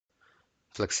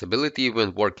Flexibility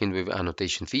when working with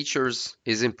annotation features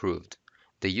is improved.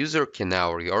 The user can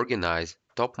now reorganize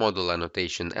top model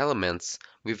annotation elements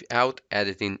without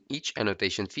editing each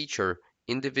annotation feature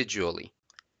individually.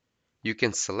 You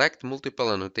can select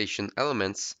multiple annotation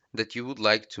elements that you would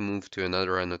like to move to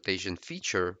another annotation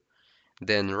feature,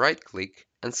 then right-click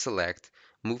and select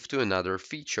Move to another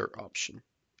feature option,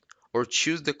 or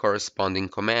choose the corresponding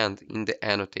command in the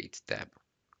Annotate tab.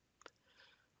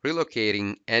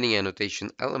 Relocating any annotation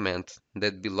element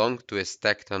that belongs to a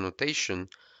stacked annotation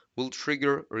will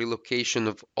trigger relocation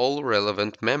of all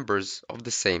relevant members of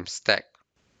the same stack.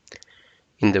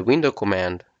 In the window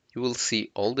command, you will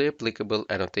see all the applicable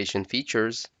annotation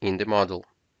features in the model.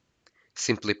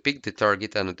 Simply pick the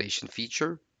target annotation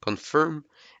feature, confirm,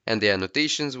 and the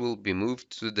annotations will be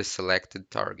moved to the selected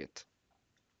target.